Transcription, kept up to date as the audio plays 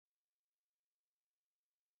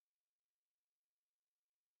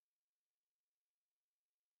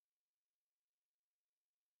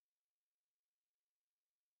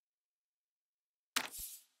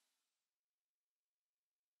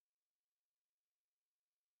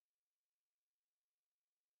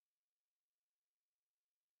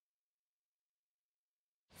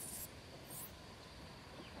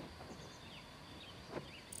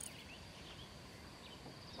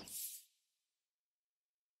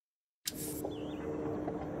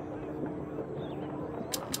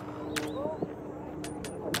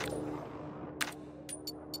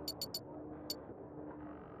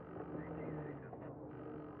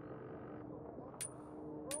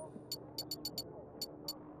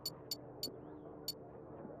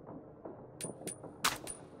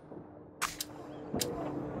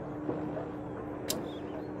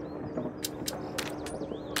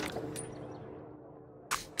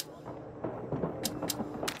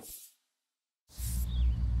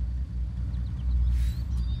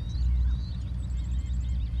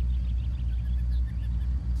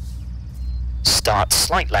Start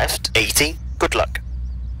slight left, 80, good luck.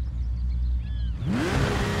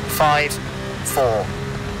 5, 4,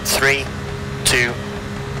 3, 2,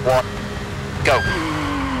 1, go.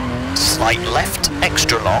 Slight left,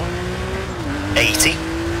 extra long, 80.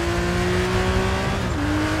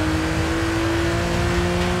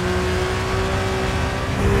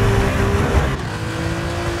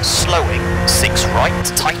 Slowing, 6 right,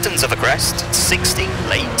 tightens of a crest, 60,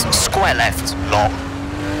 late, square left, long.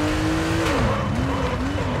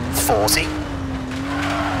 40.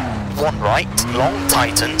 1 right, long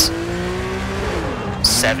tightens.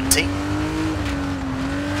 70.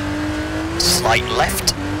 Slight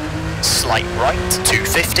left, slight right,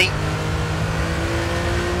 250.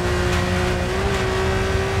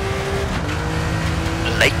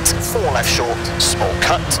 Late, 4 left short, small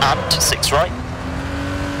cut, and 6 right.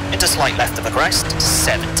 Into slight left of a crest,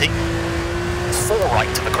 70. 4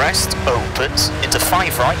 right of a crest, opens, into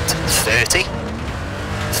 5 right, 30.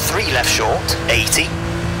 3 left short, 80.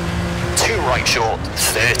 2 right short,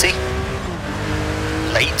 30.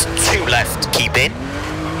 Late, 2 left, keep in.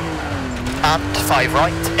 And 5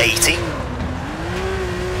 right, 80.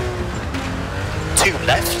 2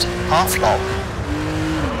 left, half long.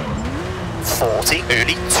 40,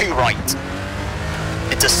 early, 2 right.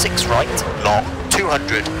 Into 6 right, long,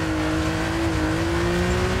 200.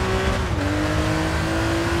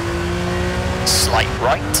 Slight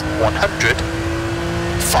right, 100.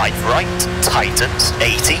 5 right, tightens,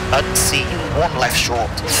 80, unseen, 1 left short,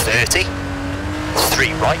 30.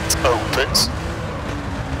 3 right, opens.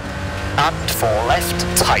 And 4 left,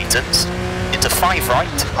 tightens, into 5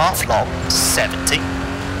 right, half long, 70.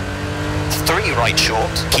 3 right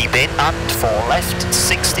short, keep in, and 4 left,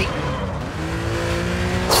 60.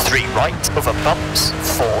 3 right over bumps,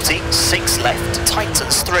 40, 6 left,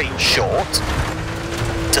 tightens 3, short.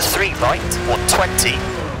 To 3 right, 120.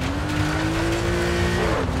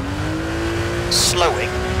 Slowing,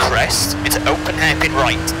 crest, into open hairpin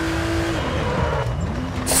right.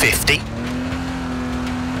 50.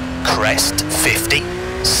 Crest, 50.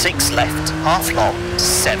 6 left, half long,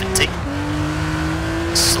 70.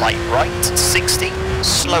 Slight right, 60.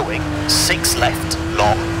 Slowing, 6 left,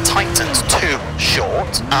 long, tightens 2,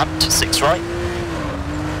 short, and 6 right.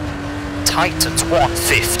 Tightens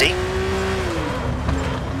 150.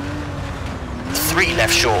 3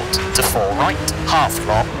 left short to 4 right, half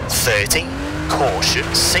long, 30. Caution,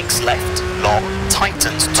 6 left, long,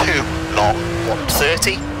 tightens 2, long,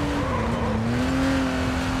 130.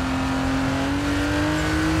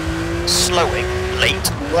 Slowing, late,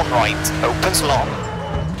 1 right, opens long,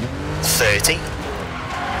 30.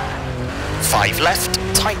 5 left,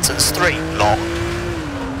 tightens 3, long.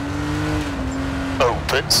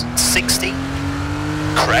 Opens, 60.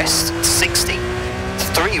 Crest, 60.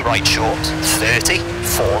 3 right short, 30.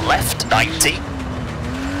 4 left, 90.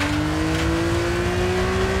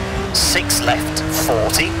 6 left,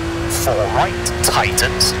 40. 4 right,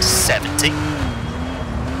 tightens, 70.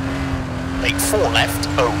 Late 4 left,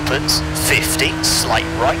 opens, 50. Slight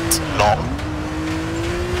right, long.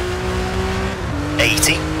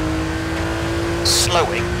 80.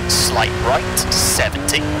 Slowing, slight right,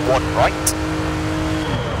 70, 1 right.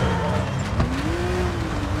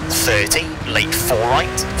 30, late 4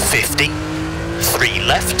 right, 50. 3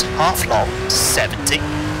 left, half long, 70.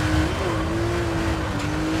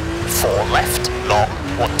 4 left, long,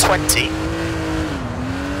 120.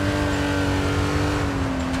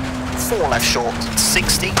 4 left short,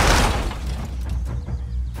 60.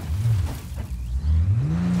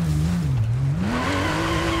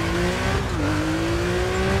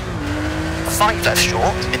 5 left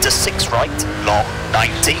short, into 6 right, long,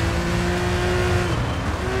 90.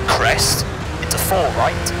 Crest, into 4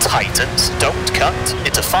 right, tightens, don't cut,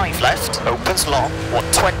 into 5 left, opens long,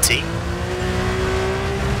 120.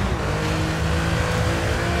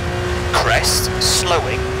 Crest,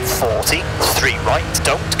 slowing, 40, 3 right,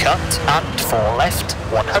 don't cut, and 4 left,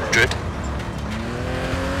 100.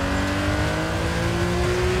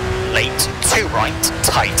 Late, 2 right,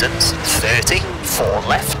 tightens, 30, 4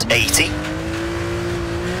 left, 80.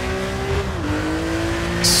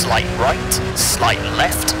 Slight right, slight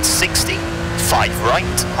left, 60, 5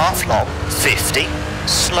 right, half long, 50,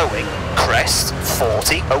 slowing, crest,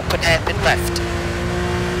 40, open hairpin left,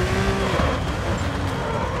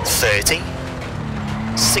 30,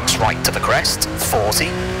 6 right to the crest, 40,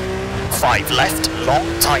 5 left, long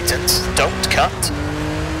tightens, don't cut,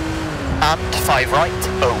 and 5 right,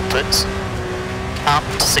 opens,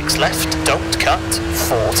 and 6 left, don't cut,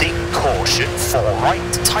 40, caution, 4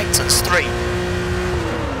 right, tightens 3,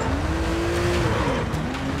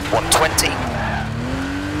 120,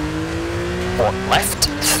 1 left,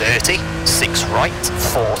 30, 6 right,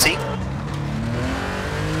 40.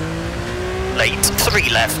 Late 3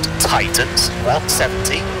 left, tightens,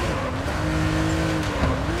 170.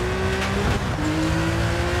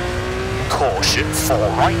 Caution, 4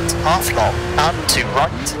 right, half long, and 2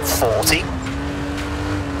 right, 40.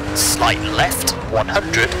 Slight left,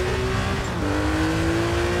 100.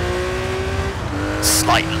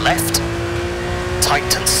 Slight left,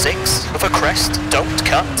 tightens 6 with a crest, don't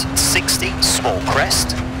cut, 60, small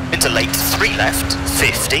crest. Into late 3 left,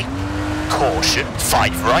 50. Caution,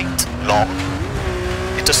 5 right, long.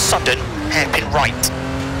 Into sudden, hairpin right.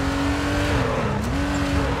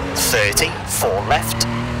 30, 4 left.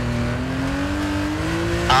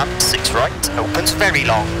 And 6 right, opens very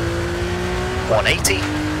long. 180.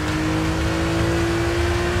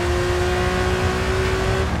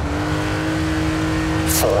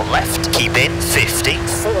 4 left, keep in, 50,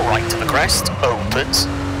 4 right to the crest, opens.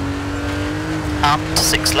 And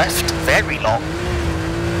 6 left, very long.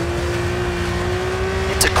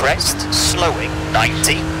 Into crest, slowing,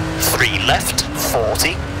 90, 3 left,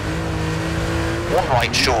 40. 1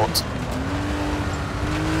 right short.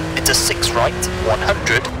 Into 6 right,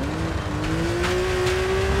 100.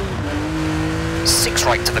 6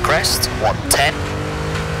 right to the crest, 110.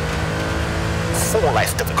 4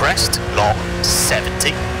 left of the crest, long,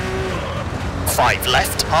 70. 5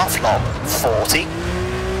 left, half long, 40.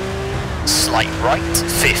 Slight right,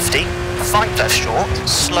 50. 5 left short,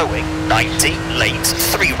 slowing, 90. Late,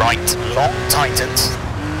 3 right, long, tightens.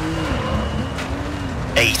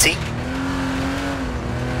 80.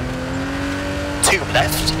 2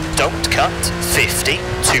 left, don't cut, 50.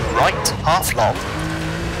 2 right, half long.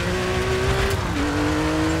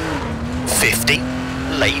 50.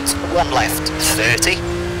 Late, 1 left, 30.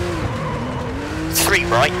 3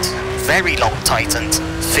 right, very long tightened,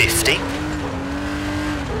 50.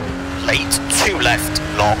 Late, 2 left,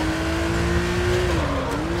 long.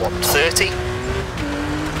 130.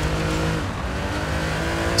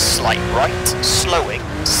 Slight right, slowing,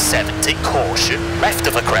 70. Caution, left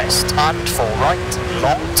of a crest, and 4 right,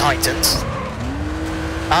 long tightens.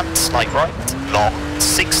 And slight right, long,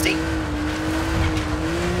 60.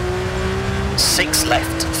 6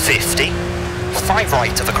 left, 50. 5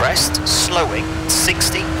 right of a crest, slowing,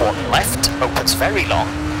 60. 1 left, opens very long.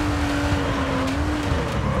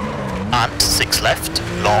 And 6 left,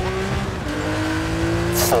 long.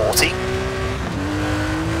 40.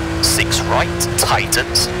 6 right,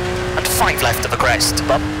 tightens. And 5 left of a crest,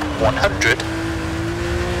 bump, 100.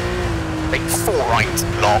 Make 4 right,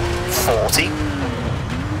 long, 40.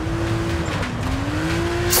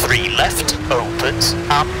 3 left, opens,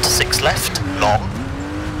 and 6 left, long.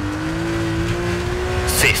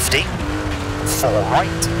 50. 4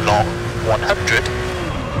 right, long, 100.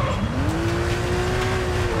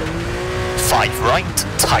 5 right,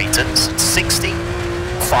 tightens, 60.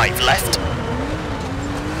 5 left,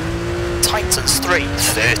 tightens 3,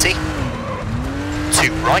 30.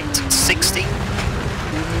 2 right, 60.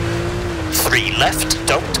 3 left,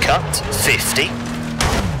 don't cut, 50.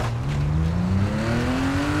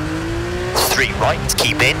 3 right,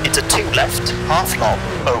 keep in, into 2 left, half long,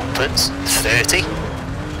 opens, 30.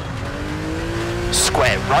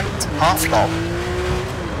 Square right, half long,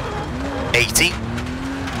 80.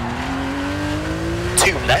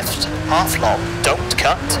 2 left, half long, don't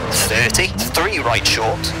cut, 30. 3 right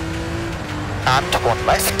short, and 1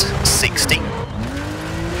 left, 60.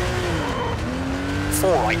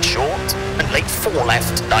 4 right short, and late 4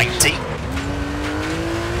 left, 90.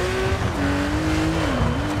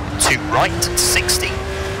 2 right, 60.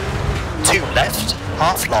 2 left,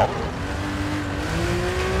 half long.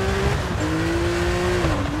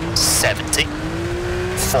 70.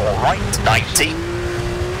 4 right, 90.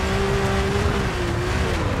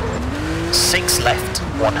 6 left,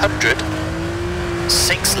 100.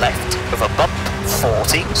 6 left with a bump,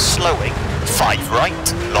 40. Slowing, 5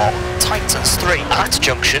 right, long, tightens 3. At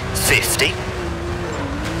junction, 50.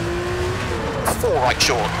 4 right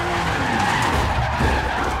short.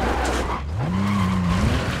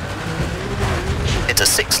 Into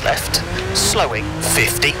 6 left, slowing,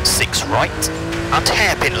 50, 6 right, and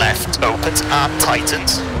hairpin left, opens and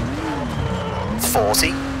tightens,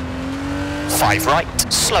 40, 5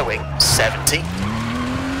 right, slowing, 70,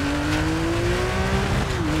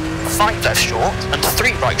 5 left short, and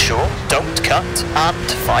 3 right short, don't cut,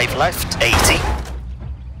 and 5 left, 80,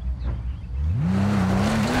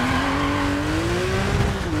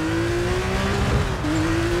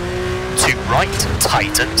 2 right,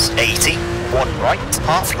 tightens, 80, 1 right,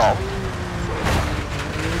 half long,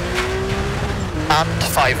 and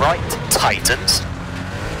 5 right, tightens,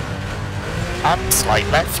 and slight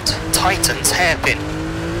left, tightens hairpin,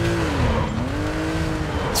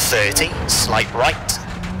 30, slight right.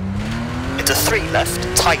 Into 3 left,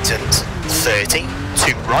 tightens, 30,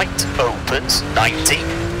 2 right, opens, 90.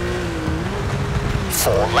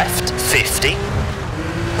 4 left, 50.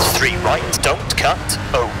 3 right, don't cut,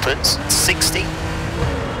 opens, 60.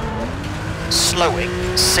 Slowing,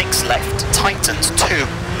 6 left, tightens, 2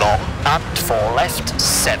 long, and 4 left,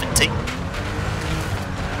 70.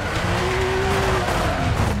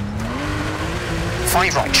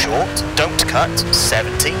 5 right short, don't cut,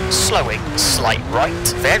 70. Slowing, slight right,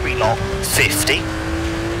 very long, 50.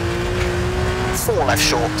 4 left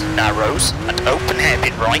short, narrows, and open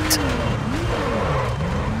hairpin right.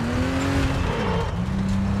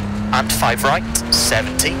 And 5 right,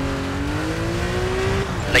 70.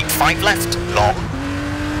 Late 5 left, long.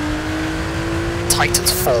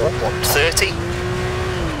 Tightens 4, 130.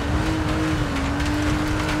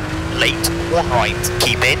 Late 1 right,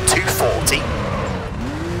 keep in, 240.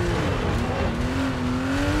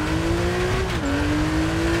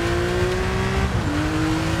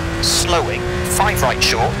 Slowing, 5 right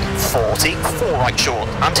short, 40, 4 right short,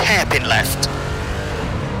 and hairpin left.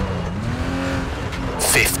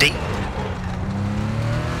 50.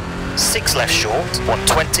 6 left short,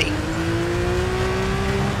 120.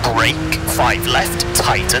 Brake, 5 left,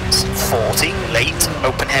 tightens, 40, late,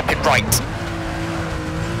 open hairpin right.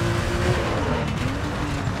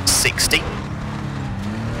 60.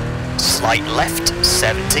 Slight left,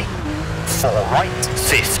 70. 4 right,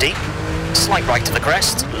 50. Slight right to the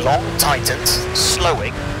crest, long, tightens,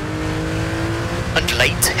 slowing. And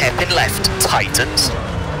late, hairpin left, tightens.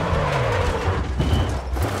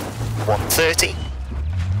 130.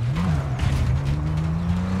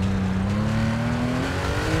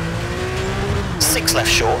 6 left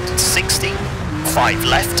short, 60. 5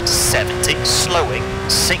 left, 70. Slowing,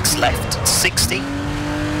 6 left, 60.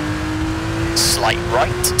 Slight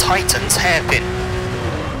right, tightens, hairpin.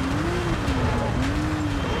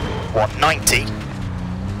 190.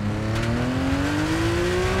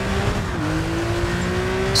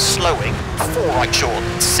 Slowing, 4 right short,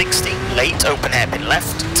 60. Late, open hairpin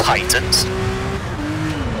left, tightens.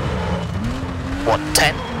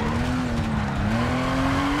 110.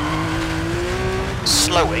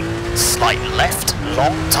 Slowing, slight left,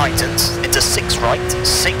 long, tightens, into 6 right,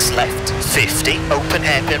 6 left, 50, open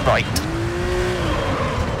hairpin right.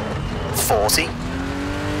 40.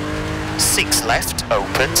 6 left,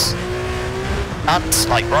 opens. And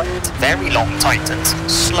slight right, very long, tightens,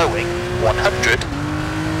 slowing, 100.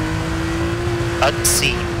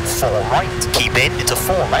 Unseen, 4 right, keep in, into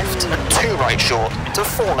 4 left, and 2 right short, into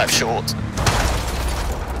 4 left short.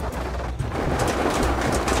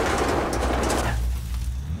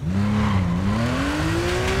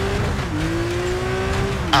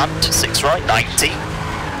 And 6 right, 90.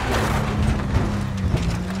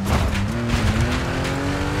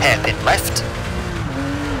 Hairpin left.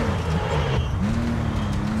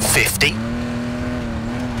 50.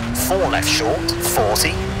 4 left short,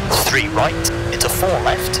 40. 3 right, into 4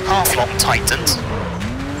 left, half long, tightens.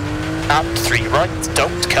 And 3 right,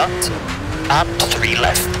 don't cut. And 3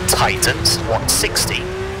 left, tightens, 160.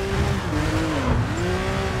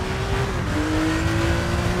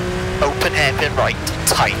 Open hairpin right,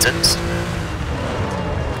 tightens.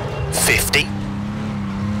 50.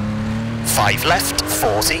 5 left,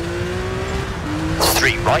 40.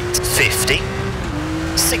 3 right, 50.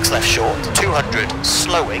 6 left short, 200,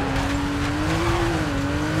 slowing.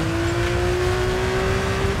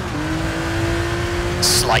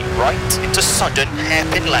 Slight right, into sudden,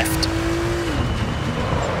 hairpin left.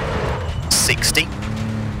 60.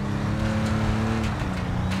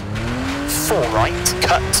 4 right,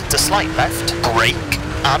 cut to slight left, brake,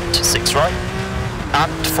 and 6 right,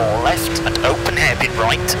 and 4 left, and open hairpin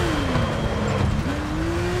right.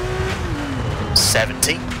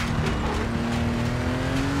 70.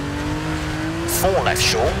 4 left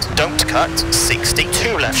short, don't cut, 60,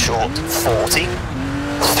 2 left short, 40,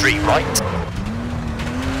 3 right,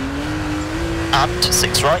 and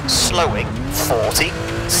 6 right, slowing, 40,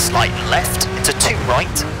 slight left, into 2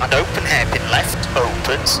 right, and open hairpin left,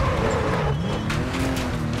 opens,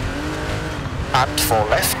 and 4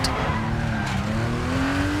 left,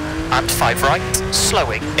 and 5 right,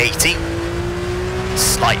 slowing, 80,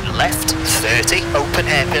 slight left, 30, open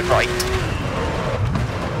hairpin right,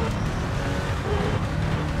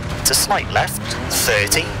 to slight left,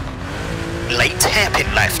 30, late hairpin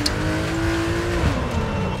left,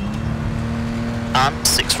 and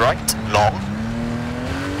 6 right, long,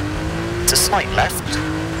 to slight left,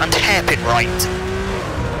 and hairpin right,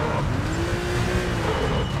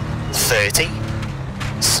 30,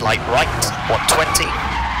 slight right, 120,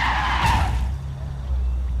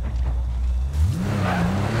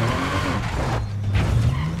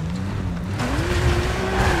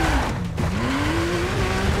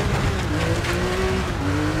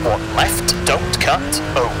 cut,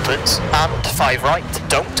 opens, and 5 right,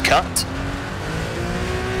 don't cut.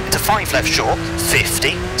 Into 5 left short,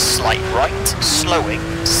 50, slight right, slowing,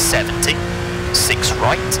 70, 6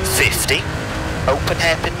 right, 50, open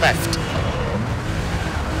hairpin left.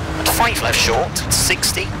 And 5 left short,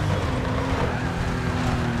 60.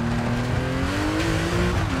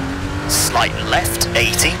 Slight left,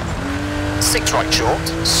 80. 6 right short,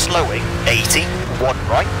 slowing, 80. 1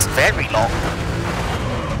 right, very long.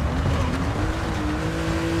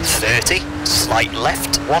 30, slight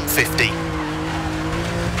left, 150.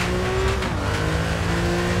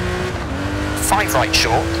 5 right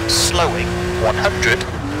short, slowing, 100.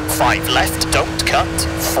 5 left, don't cut,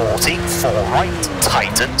 40. 4 right,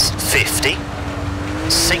 tightens, 50.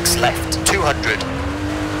 6 left, 200.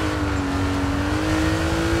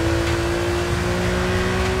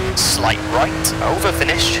 Slight right, over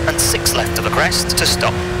finish, and 6 left of the crest to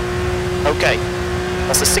stop. Okay,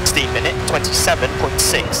 that's a 16 minute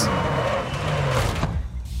 27.6.